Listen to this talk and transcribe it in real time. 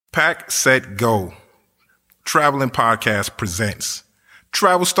Pack, Set, Go. Traveling Podcast presents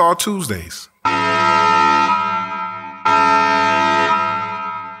Travel Star Tuesdays.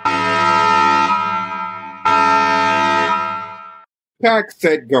 Pack,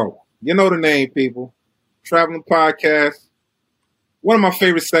 Set, Go. You know the name, people. Traveling Podcast. One of my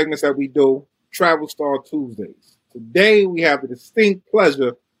favorite segments that we do, Travel Star Tuesdays. Today we have the distinct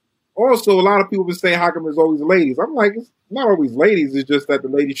pleasure. Also, a lot of people have been saying, how come there's always ladies? I'm like, it's not always ladies. It's just that the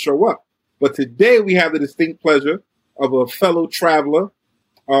ladies show up. But today we have the distinct pleasure of a fellow traveler,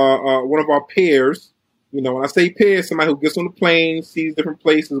 one of our peers. You know, when I say peers, somebody who gets on the plane, sees different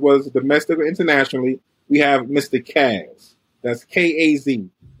places, whether it's domestic or internationally. We have Mr. Kaz. That's K-A-Z.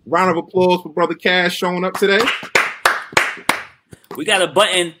 Round of applause for Brother Kaz showing up today. We got a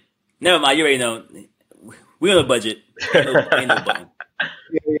button. Never mind, you already know. We on a budget. Ain't no button.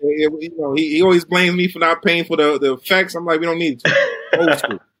 Yeah, you know, he always blames me for not paying for the effects. I'm like, we don't need to. Old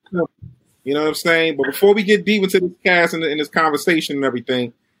school. You know what I'm saying? But before we get deep into this cast and this conversation and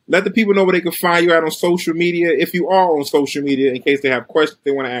everything, let the people know where they can find you out on social media, if you are on social media, in case they have questions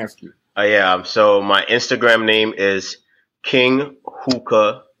they want to ask you. So my Instagram name is King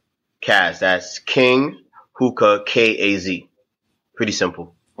Hookah Kaz. That's King Hookah K-A-Z. Pretty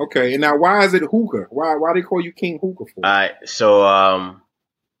simple. Okay, and now why is it hookah? Why they call you King Hookah for? I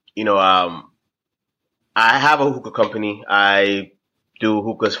have a hookah company. I do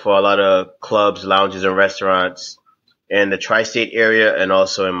hookahs for a lot of clubs, lounges, and restaurants in the tri-state area and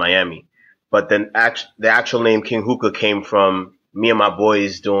also in Miami. But then the actual name King Hookah came from me and my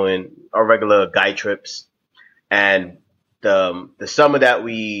boys doing our regular guy trips. And the summer that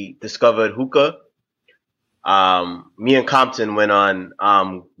we discovered hookah, me and Compton went on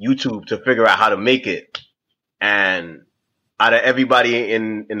YouTube to figure out how to make it. And out of everybody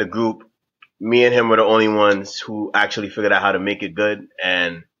in the group, me and him were the only ones who actually figured out how to make it good.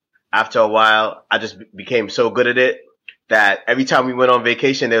 And after a while, I just became so good at it that every time we went on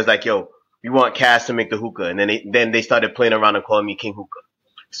vacation, they was like, yo, we want Kaz to make the hookah. And then they started playing around and calling me King Hookah.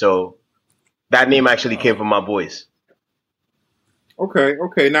 So that name actually came from my boys.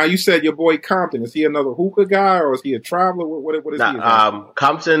 Okay. Now you said your boy Compton. Is he another hookah guy or is he a traveler? What is he?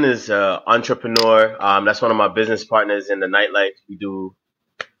 Compton is an entrepreneur. That's one of my business partners in the nightlife. We do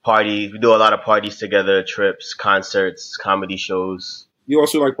parties. We do a lot of parties together, trips, concerts, comedy shows. You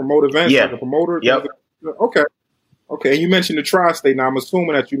also like promote events? Yeah. Like a promoter? Yep. Okay. And you mentioned the tri-state. Now I'm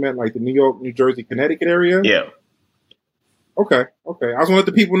assuming that you meant like the New York, New Jersey, Connecticut area? Yeah. Okay. I just want to let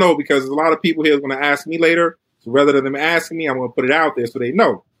the people know because a lot of people here are going to ask me later. So rather than them asking me, I'm going to put it out there so they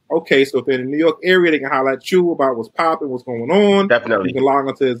know. Okay, so if they're in the New York area, they can holler at you about what's popping, what's going on. Definitely. You can log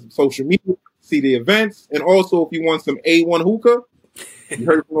onto his social media, see the events. And also, if you want some A1 hookah, you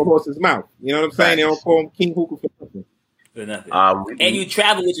heard it from the horse's mouth. You know what I'm saying? They don't call him King Hookah for nothing. For nothing. And you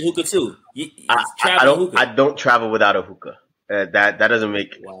travel with your hookah, too. I don't travel without a hookah. That doesn't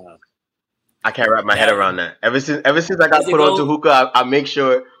make... Wow. I can't wrap my head around that. Ever since I got put onto hookah, I make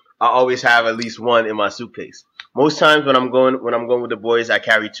sure I always have at least one in my suitcase. Most times when I'm going with the boys, I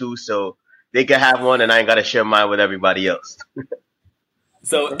carry two, so they can have one, and I ain't gotta share mine with everybody else.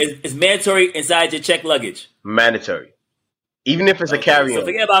 So it's mandatory inside your checked luggage. Mandatory, even if it's a carry-on. So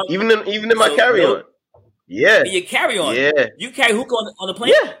forget about even in my carry-on. Yeah, your carry-on. Yeah, you carry hookah on the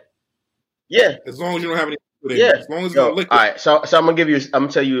plane. Yeah. As long as you don't have any. As long as you don't liquid. All right, so I'm gonna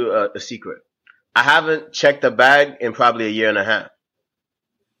tell you a secret. I haven't checked a bag in probably a year and a half.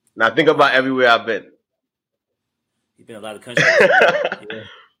 Now think about everywhere I've been. You've been a lot of countries.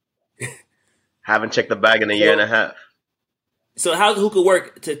 Haven't checked the bag in a year and a half. So how does hookah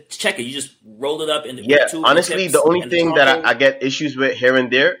work to check it? You just roll it up in the tube. Honestly, the only thing that I get issues with here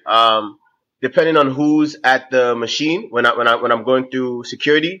and there, depending on who's at the machine, when I'm going through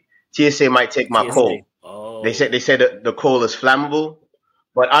security, TSA might take my coal. Oh. They say that the coal is flammable,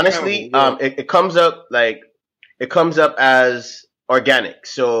 but honestly, it comes up as organic.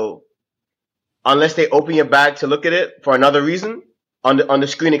 So unless they open your bag to look at it for another reason, on the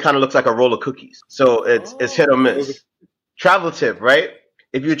screen it kind of looks like a roll of cookies. So it's hit or miss. Travel tip, right?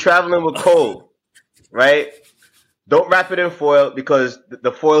 If you're traveling with coal, right? Don't wrap it in foil because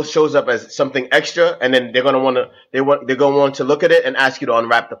the foil shows up as something extra, and then they're gonna want to look at it and ask you to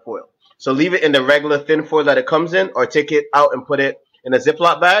unwrap the foil. So leave it in the regular thin foil that it comes in, or take it out and put it in a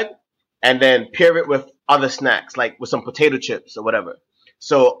Ziploc bag, and then pair it with other snacks, like with some potato chips or whatever.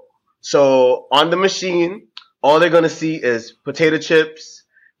 So on the machine, all they're going to see is potato chips,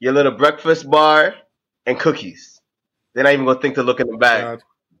 your little breakfast bar, and cookies. They're not even going to think to look in the bag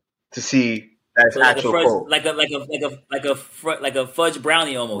to see that's so actual coal. Like a fudge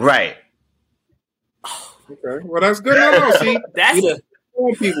brownie almost. Right. Okay. Well, that's good. No, see, that's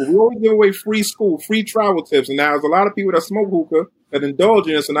inform people. We always give away free school, free travel tips, and now there's a lot of people that smoke hookah that indulge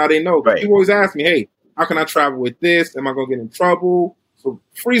in it, so now they know. But people always ask me, "Hey, how can I travel with this? Am I going to get in trouble?" So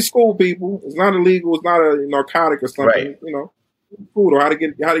free school, people. It's not illegal. It's not a narcotic or something. Right. You know, food or how to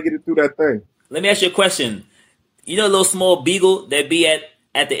get it through that thing. Let me ask you a question. You know, a little small beagle that be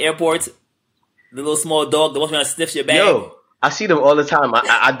at the airports, the little small dog, the one that sniffs your bag. Yo, I see them all the time.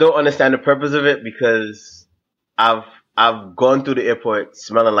 I don't understand the purpose of it because I've gone through the airport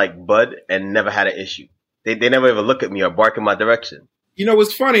smelling like bud and never had an issue. They never even look at me or bark in my direction. You know,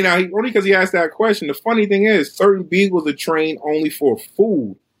 it's funny now, only because he asked that question. The funny thing is, certain beagles are trained only for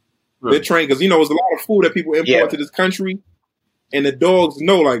food. They're trained because, you know, there's a lot of food that people import to this country, and the dogs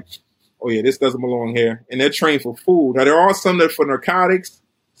know, like, oh, yeah, this doesn't belong here. And they're trained for food. Now, there are some that are for narcotics,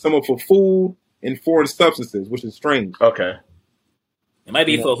 some are for food and foreign substances, which is strange. Okay. It might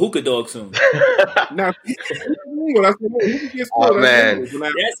be for a hookah dog soon. Now, oh, man.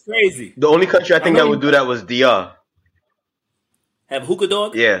 That's crazy. The only country I think that would do that was DR. Have hookah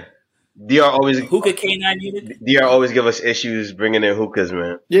dog? Yeah. DR always hookah canine unit. DR always give us issues bringing in hookahs,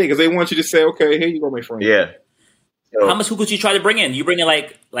 man. Yeah, because they want you to say, okay, here you go, my friend. Yeah. So, how much hookah do you try to bring in? You bring in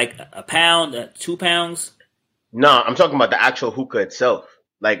like a pound, 2 pounds? No, I'm talking about the actual hookah itself.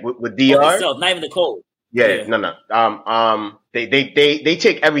 Like with DR, itself, not even the cold. Yeah, no. They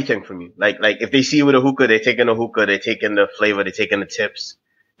take everything from you. Like if they see you with a hookah, they take in the hookah, they take in the flavor, they take in the tips,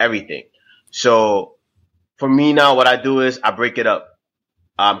 everything. So for me now, what I do is I break it up.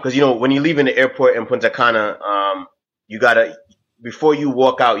 Because you know when you leave in the airport in Punta Cana, you gotta before you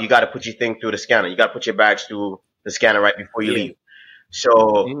walk out, you gotta put your thing through the scanner. You gotta put your bags through the scanner right before you leave.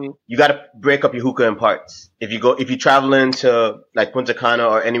 So you gotta break up your hookah in parts. If you're traveling to like Punta Cana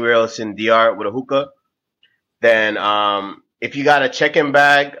or anywhere else in DR with a hookah, then if you got a check-in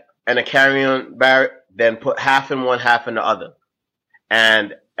bag and a carry-on bag, then put half in one, half in the other.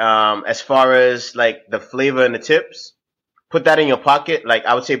 And as far as like the flavor and the tips, put that in your pocket. Like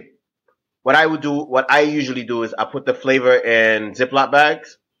I would say, what I usually do is I put the flavor in Ziploc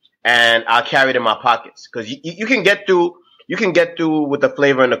bags and I'll carry it in my pockets because you can get through with the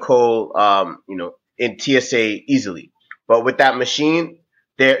flavor and the cold, in TSA easily. But with that machine,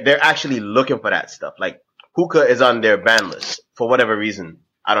 they're actually looking for that stuff. Like hookah is on their ban list for whatever reason.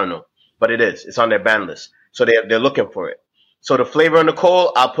 I don't know, but it's on their ban list. So they're looking for it. So the flavor and the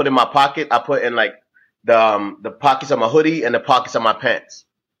cold, I'll put in my pocket. I put in like the pockets of my hoodie and the pockets of my pants.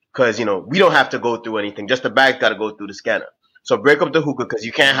 Cause we don't have to go through anything. Just the bag's got to go through the scanner. So break up the hookah because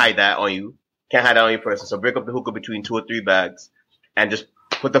you can't hide that on you. Can't hide that on your person. So break up the hookah between 2 or 3 bags and just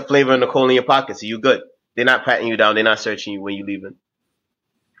put the flavor and the cold in your pocket. So you're good. They're not patting you down. They're not searching you when you're leaving.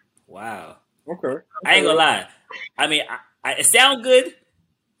 Wow. Okay. I ain't gonna lie. I mean, it sounds good,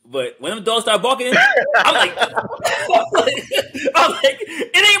 but when them dogs start barking, I'm like,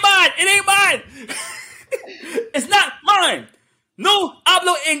 it ain't mine. It ain't mine. It's not mine. No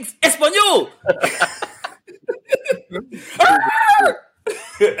hablo en español.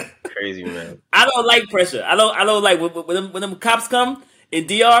 Crazy, man. I don't like pressure. I don't like when them cops come in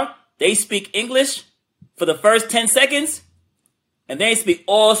DR. They speak English for the first 10 seconds, and they speak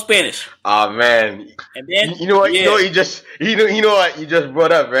all Spanish. Oh man! And then you know what? Yeah. You know what you just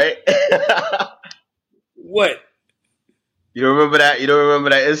brought up, right? What? You don't remember that? You don't remember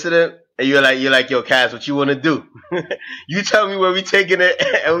that incident? And you're like, yo, Cass, what you want to do? You tell me where we taking it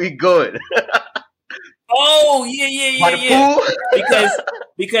and we going. Oh yeah.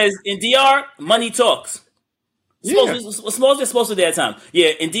 Because in DR, money talks. Small is supposed to that time. Yeah,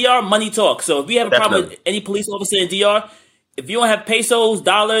 in DR, money talks. So if we have a problem with any police officer in DR, if you don't have pesos,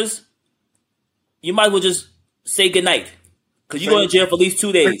 dollars, you might as well just say goodnight. Because you're going to jail for at least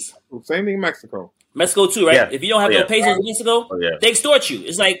 2 days. Same thing in Mexico. Mexico too, right? Yeah. If you don't have no pesos in Mexico, they extort you.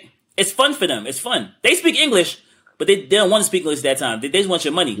 It's like, it's fun for them. It's fun. They speak English, but they don't want to speak English at that time. They just want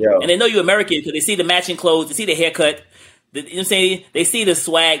your money. And they know you're American because they see the matching clothes, they see the haircut, you know what I'm saying? They see the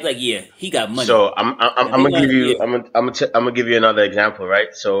swag, like, yeah, he got money. So I'm gonna give you another example,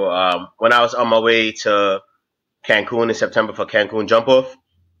 right? So when I was on my way to Cancun in September for Cancun Jump Off,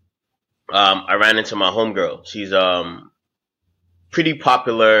 I ran into my homegirl. She's pretty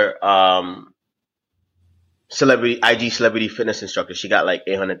popular IG celebrity fitness instructor. She got like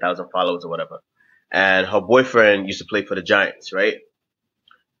 800,000 followers or whatever. And her boyfriend used to play for the Giants, right?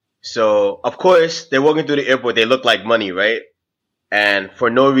 So, of course, they're walking through the airport. They look like money, right? And for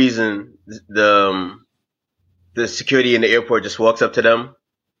no reason, the security in the airport just walks up to them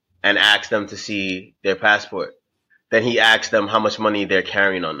and asks them to see their passport. Then he asks them how much money they're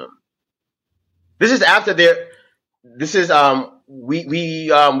carrying on them. This is after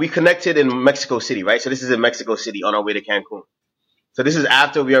we connected in Mexico City, right? So this is in Mexico City on our way to Cancun. So this is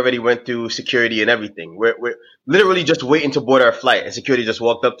after we already went through security and everything. We're literally just waiting to board our flight, and security just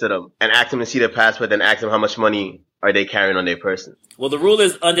walked up to them and asked them to see their passport, then asked them how much money are they carrying on their person. Well, the rule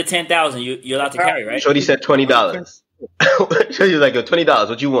is under 10,000, you're allowed to carry, right? Shorty said $20. Shorty was like, "Yo, $20.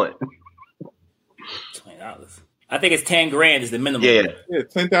 What you want?" $20. I think it's 10 grand is the minimum. Yeah,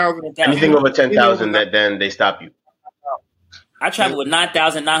 10,000. Anything over 10,000, then they stop you. I traveled with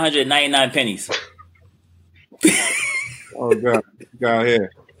 9,999 pennies. Oh God, got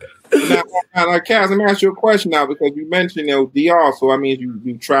here. Now, Kaz, let me ask you a question now because you mentioned DR, so that means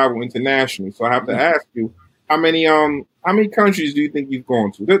you travel internationally. So I have to ask you, how many countries do you think you've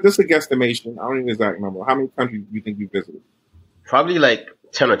gone to? This is a guesstimation. I don't know the exact number. How many countries do you think you visited? Probably like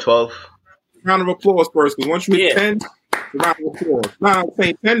 10 or 12. Round of applause first, because once you hit 10, round of applause. No, I'm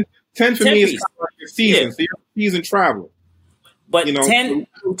saying 10 for me is kind of like a season. So you're a season traveler. But 10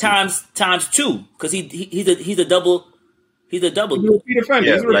 times 2, because he's a double. He's a double. He's a repeat offender.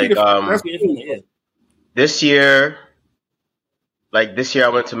 Yeah, he's a repeat offender. This year I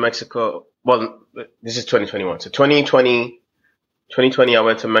went to Mexico. Well, this is 2021. So 2020 I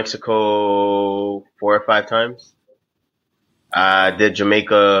went to Mexico 4 or 5 times. I did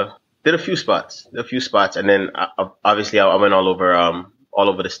Jamaica, did a few spots, and then obviously I went all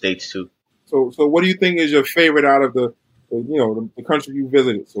over the States too. So what do you think is your favorite out of the country you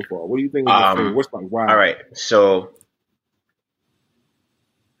visited so far? What do you think is your favorite? What's like wow? All right, so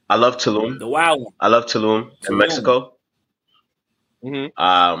I love Tulum. The wild one. I love Tulum in Mexico. Mm-hmm.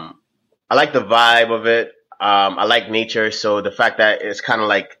 I like the vibe of it. I like nature, so the fact that it's kind of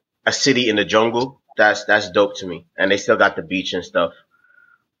like a city in the jungle, that's dope to me. And they still got the beach and stuff.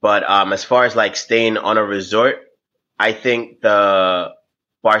 But as far as like staying on a resort, I think the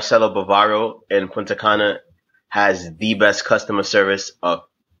Barcelo Bavaro in Punta Cana has the best customer service of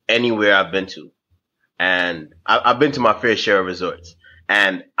anywhere I've been to. And I've been to my fair share of resorts.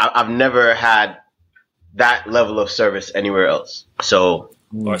 And I've never had that level of service anywhere else. So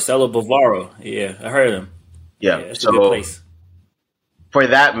Barcelo Bavaro, yeah, I heard him. Yeah, it's a good place. For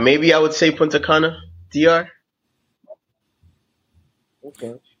that, maybe I would say Punta Cana, DR.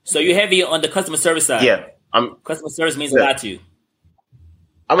 Okay. So you're heavy on the customer service side. Yeah, customer service means a lot to you.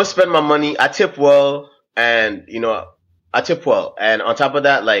 I'm gonna spend my money. I tip well, and I tip well, and on top of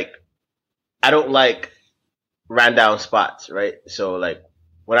that, like I don't like ran down spots, right? So like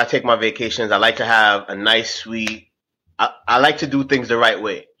when I take my vacations, I like to have a nice suite. I like to do things the right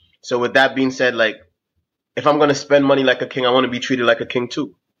way. So with that being said, like if I'm going to spend money like a king, I want to be treated like a king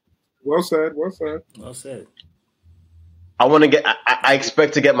too. Well said. I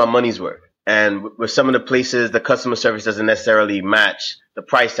expect to get my money's worth. And with some of the places, the customer service doesn't necessarily match the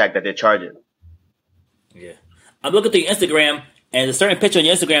price tag that they're charging. Yeah. I'm looking through your Instagram, and there's a certain picture on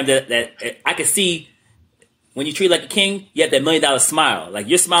your Instagram that I can see. When you treat like a king, you have that $1 million smile. Like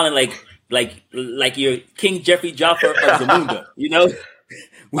you're smiling like you're King Jeffrey Joffer of Zamunda,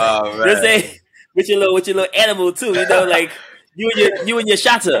 Oh, man. With your little animal too, like you and your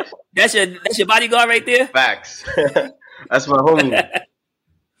shatta. That's your bodyguard right there. Facts. That's my homie.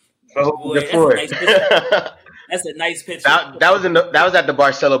 Boy, that's a nice picture. That was at the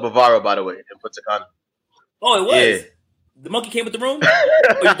Barcelo Bavaro, by the way, in Punta Cana. Oh, it was. Yeah. The monkey came with the room,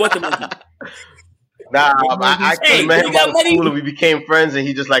 or you bought the monkey? Nah, I met him at school and we became friends, and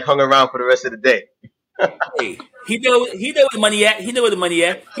he just like hung around for the rest of the day. Hey, he knew where the money at.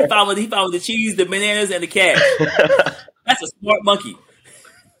 He found the cheese, the bananas, and the cash. That's a smart monkey.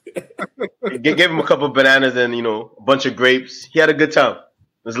 Gave him a couple of bananas and a bunch of grapes. He had a good time.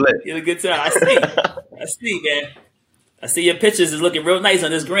 It was lit. He had a good time. I see, man. I see your pictures is looking real nice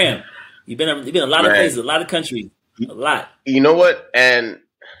on this gram. You've been a lot of places, a lot of countries, a lot. You know what? And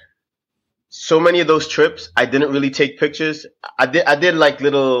so many of those trips, I didn't really take pictures. I did like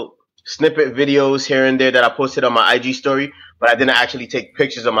little snippet videos here and there that I posted on my IG story, but I didn't actually take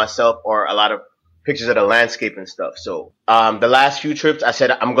pictures of myself or a lot of pictures of the landscape and stuff. So the last few trips, I said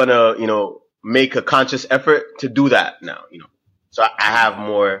I'm gonna make a conscious effort to do that now. So I have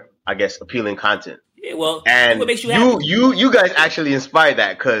more, I guess, appealing content. Yeah, well, and what makes you happy? You guys actually inspired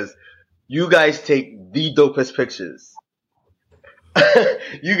that because you guys take the dopest pictures.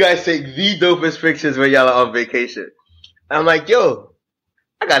 You guys take the dopest pictures when y'all are on vacation. And I'm like, yo,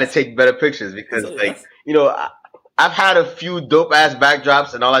 I gotta take better pictures because I've had a few dope ass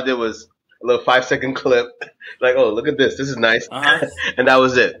backdrops and all I did was a little 5-second clip. Like, oh, look at this. This is nice. Uh-huh. And that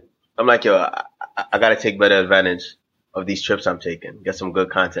was it. I'm like, yo, I gotta take better advantage of these trips I'm taking. Get some good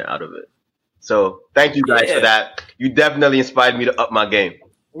content out of it. So thank you guys for that. You definitely inspired me to up my game.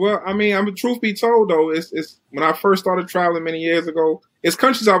 Well, I mean, truth be told, though, it's when I first started traveling many years ago, it's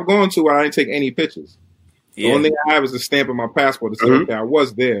countries I've gone to where I didn't take any pictures. The only thing I have is a stamp in my passport to say, okay, I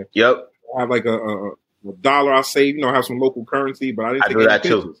was there. Yep. I have like a dollar I save, you know, I have some local currency, but I didn't take any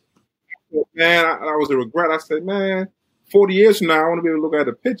pictures. Too. Man, I was a regret. I said, man, 40 years from now, I want to be able to look at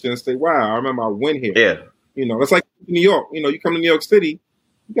the picture and say, wow, I remember I went here. Yeah. You know, that's like New York. You know, you come to New York City,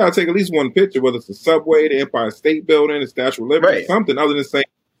 you got to take at least one picture, whether it's the subway, the Empire State Building, the Statue of Liberty, something other than saying,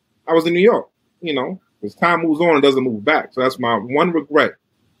 I was in New York. You know, as time moves on, it doesn't move back. So that's my one regret.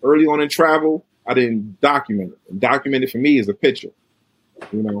 Early on in travel, I didn't document it. And document it for me is a picture.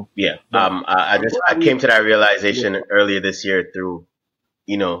 You know. Yeah. I came to that realization earlier this year through,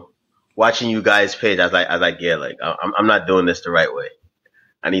 you know, watching you guys' page. I was like, yeah, like I'm not doing this the right way.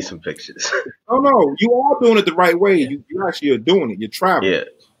 I need some pictures. Oh no, you are doing it the right way. You actually are doing it. You're traveling. Yeah.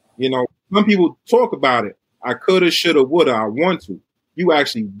 You know, some people talk about it. I coulda, shoulda, woulda. I want to. You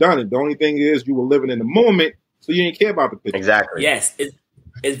actually done it. The only thing is you were living in the moment, so you didn't care about the picture. Exactly. Yes.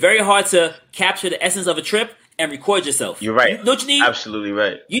 It's very hard to capture the essence of a trip and record yourself. You're right. You know what you need? Absolutely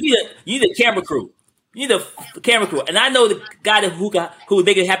right. You need a camera crew. You need a camera crew. And I know the guy who would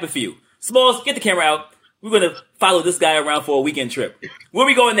make it happen for you. Smalls, get the camera out. We're going to follow this guy around for a weekend trip. Where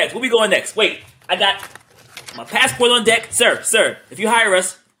we going next? Wait, I got my passport on deck. Sir, if you hire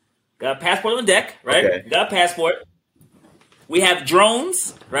us, got a passport on deck, right? Okay. Got a passport. We have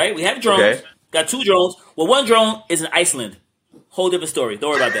drones, right? Okay. Got 2 drones. Well, one drone is in Iceland. Whole different story. Don't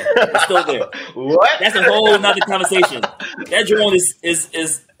worry about that. It's still there. What? That's a whole nother conversation. That drone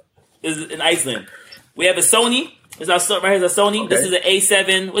is in Iceland. We have a Sony. Right here's a Sony. Okay. This is an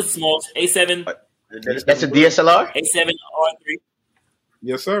A7. What's the smallest? A7. That's a DSLR? A7 R3.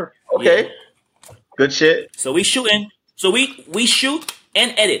 Yes, sir. Okay. Yeah. Good shit. So we shooting. So we shoot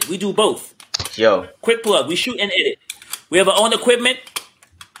and edit. We do both. Yo. Quick plug. We shoot and edit. We have our own equipment,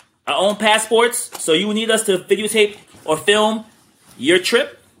 our own passports. So you need us to videotape or film your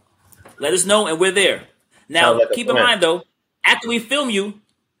trip. Let us know and we're there. Now, keep in mind though, after we film you,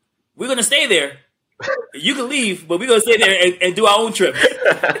 we're going to stay there. You can leave, but we're going to stay there and do our own trip.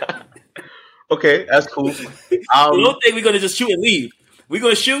 Okay, that's cool. Don't think we're going to just shoot and leave. We're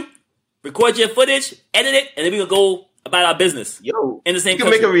going to shoot, record your footage, edit it, and then we're going to go about our business. Yo, in the same you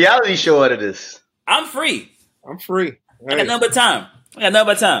can make a reality show out of this. I'm free. Hey. I got nothing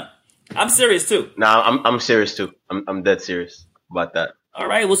but time. I'm serious too. Nah, I'm serious too. I'm dead serious about that. All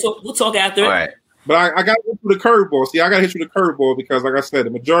right, we'll talk after. All right. But I got to hit you the curveball. See, I got to hit you the curveball because, like I said,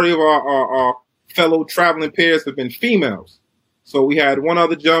 the majority of our fellow traveling peers have been females. So we had one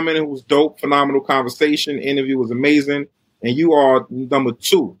other gentleman who was dope, phenomenal conversation. Interview was amazing. And you are number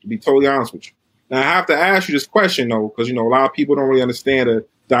 2, to be totally honest with you. Now, I have to ask you this question, though, because, you know, a lot of people don't really understand the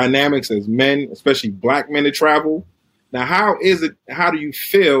dynamics as men, especially black men that travel. Now, how do you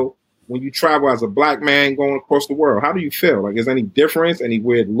feel when you travel as a black man going across the world? How do you feel? Like, is there any difference, any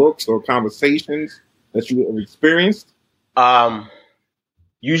weird looks or conversations that you have experienced?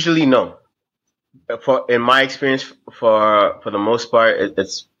 Usually no. In my experience, for the most part,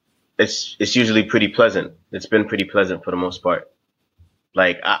 it's usually pretty pleasant. It's been pretty pleasant for the most part.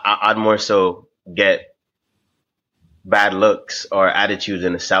 Like I'd more so get bad looks or attitudes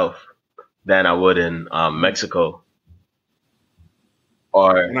in the South than I would in Mexico.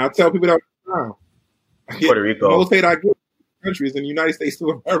 And I tell people that all the time. Puerto Rico. Most hate I get countries in the United States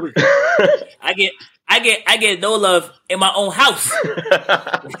of America. I get no love in my own house.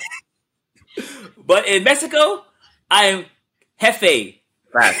 But in Mexico, I am Jefe.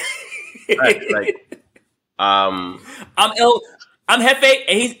 Facts. Like, I'm Jefe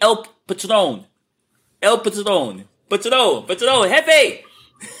and he's El Patron. Patron, Jefe.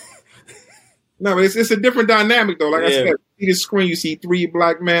 No, but it's a different dynamic though. Like I said, you see the screen, you see 3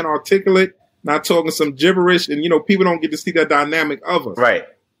 black men articulate, not talking some gibberish, and you know people don't get to see that dynamic of us. Right.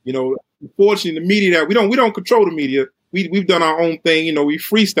 You know, unfortunately, the media that we don't control the media. We've done our own thing. You know, we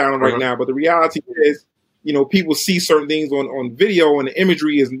freestyling right now, but the reality is, you know, people see certain things on video and the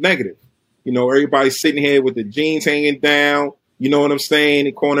imagery is negative. You know, everybody's sitting here with the jeans hanging down. You know what I'm saying?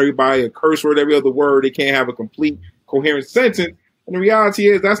 They calling everybody a curse word, every other word. They can't have a complete coherent sentence. And the reality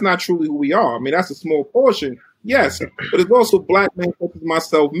is that's not truly who we are. I mean, that's a small portion, yes, but it's also black men such as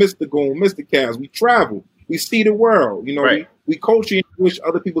myself, Mr. Goon, Mr. Kaz. We travel, we see the world. You know, we culture and enrich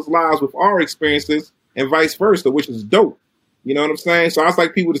other people's lives with our experiences and vice versa, which is dope. You know what I'm saying? So I was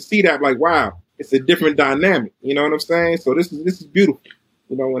like people to see that, like, wow, it's a different dynamic. You know what I'm saying? So this is beautiful.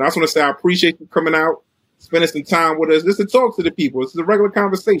 You know, and I just want to say I appreciate you coming out, spending some time with us, just to talk to the people. This is a regular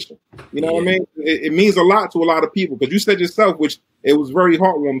conversation. You know what I mean? It means a lot to a lot of people because you said yourself, which it was very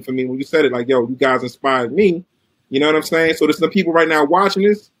heartwarming for me when you said it, like, yo, you guys inspired me. You know what I'm saying? So there's some people right now watching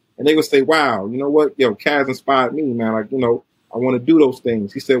this and they would say, wow, you know what? Yo, Kaz inspired me, man. Like, you know, I want to do those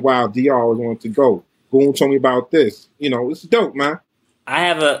things. He said, wow, DR always wanted to go. Goon told me about this. You know, it's dope, man. I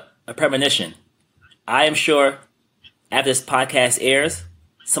have a premonition. I am sure after this podcast airs,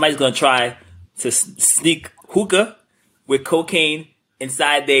 somebody's going to try to sneak hookah with cocaine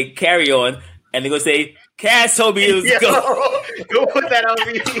inside their carry-on, and they're going to say, Cass told me it was go. Go put that on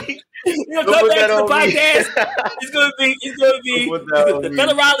me. You know, come back to the podcast. It's going to be the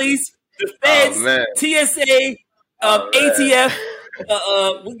federales, the feds, TSA, ATF,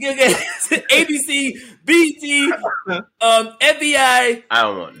 ABC, BT, FBI, I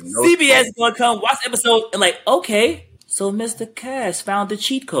don't want no CBS is going to come watch the episode and like, okay, so Mr. Cass found the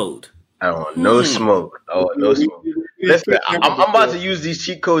cheat code. I don't want no smoke. Oh, no smoke. Listen, I'm about to use these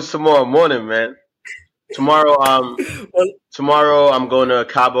cheat codes tomorrow morning, man. Tomorrow, I'm going to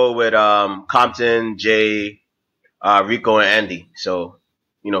Cabo with Compton, Jay, Rico, and Andy. So,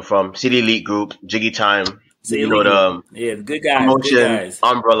 you know, from City Elite Group, Jiggy Time, the good guys, Promotion, good guys.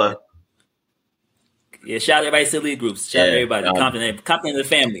 Umbrella. Yeah, shout out everybody, City Elite Groups. Shout out everybody. Compton and the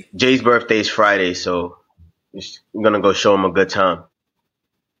family. Jay's birthday is Friday, so I'm gonna go show him a good time.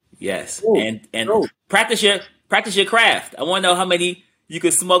 Yes, and practice your craft. I want to know how many you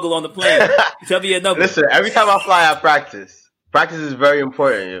can smuggle on the plane. Tell me your number. Listen, every time I fly, I practice. Practice is very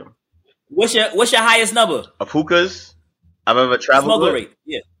important. You know? What's your highest number of hookahs I've ever traveled smuggle with? Rate?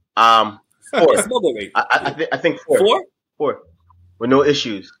 Yeah. 4. Smuggle rate. I think 4. 4 with no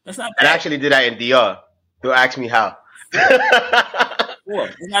issues. That's not bad. And I actually did that in DR. They'll ask me how. 4.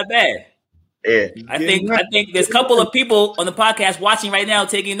 That's not bad. Yeah. I think there's a couple of people on the podcast watching right now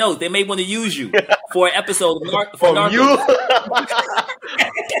taking notes. They may want to use you for an episode for Narcos. You?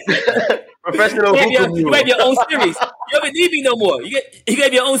 Professional hookah. You have your own series. You don't need me no more. You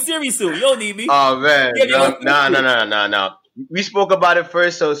have your own series soon. You don't need me. Oh man. No. We spoke about it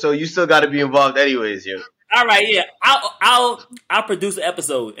first, so you still got to be involved anyways, yo. All right, yeah. I'll produce an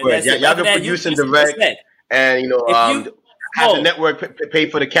episode. And right, y'all can produce and direct, and you know, have the network pay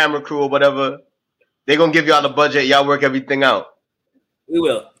for the camera crew or whatever. They're gonna give y'all the budget. Y'all work everything out. We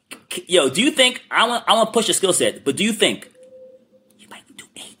will. Yo, do you think I want to push your skill set? But do you think you might do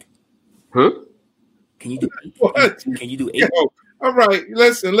 8? Can you do 8? What? Can you do 8? Yo, all right,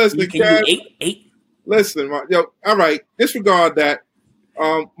 listen. Can you do 8? Listen, all right, disregard that.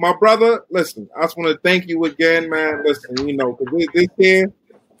 My brother, listen, I just want to thank you again, man. Listen, you know, because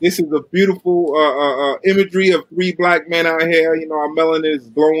this is a beautiful imagery of 3 black men out here. You know, our melanin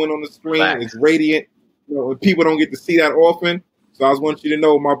is glowing on the screen. Black. It's radiant. You know, people don't get to see that often. So I just want you to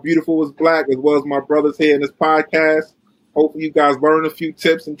know my beautiful is black, as well as my brothers here in this podcast. Hopefully you guys learned a few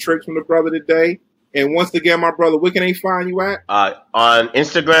tips and tricks from the brother today. And once again, my brother, where can they find you at? On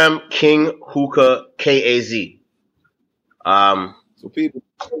Instagram, King Hookah KAZ. So people,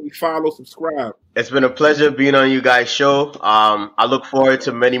 follow, subscribe. It's been a pleasure being on you guys' show. I look forward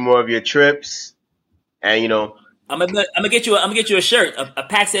to many more of your trips. And you know, I'm gonna get you a shirt, a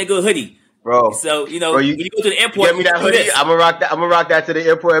Pack Said Good hoodie, bro. So you know, when you go to the airport, get me that hoodie. I'm gonna rock that to the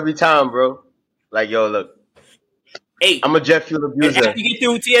airport every time, bro. Like, yo, look. 8. I'm a jet fuel abuser. After you get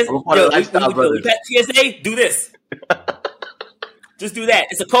through TSA, do this. Just do that.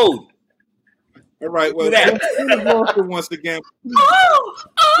 It's a code. All right. Well, once again. Let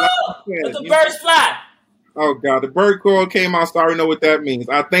the birds fly. Oh God, the bird call came out. So I already know what that means.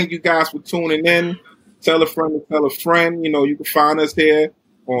 I thank you guys for tuning in. Tell a friend to tell a friend. You know, you can find us here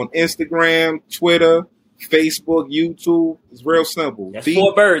on Instagram, Twitter, Facebook, YouTube. It's real simple. That's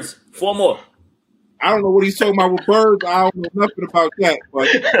 4 birds. 4 more. I don't know what he's talking about with birds. I don't know nothing about that. But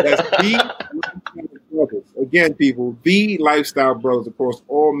that's The Lifestyle Brothers. Again, people, The Lifestyle Brothers across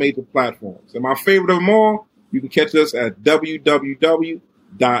all major platforms. And my favorite of them all, you can catch us at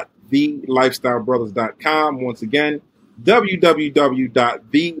www.thelifestylebrothers.com. Once again,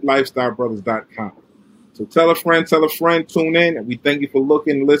 www.thelifestylebrothers.com. So tell a friend, tune in. And we thank you for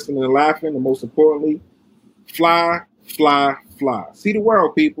looking, listening, and laughing. And most importantly, fly, fly, fly. See the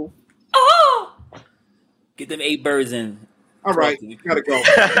world, people. Oh! Get them 8 birds in. All right. Gotta go.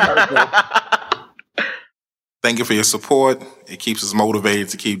 Thank you for your support. It keeps us motivated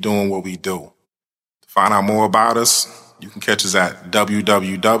to keep doing what we do. To find out more about us, you can catch us at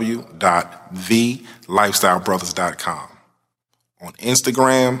www.thelifestylebrothers.com. On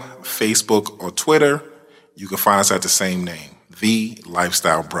Instagram, Facebook, or Twitter, you can find us at the same name, The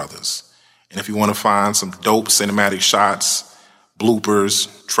Lifestyle Brothers. And if you want to find some dope cinematic shots,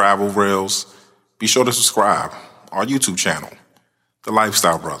 bloopers, travel reels, be sure to subscribe our YouTube channel, The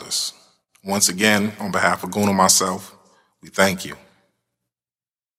Lifestyle Brothers. Once again, on behalf of Goon and myself, we thank you.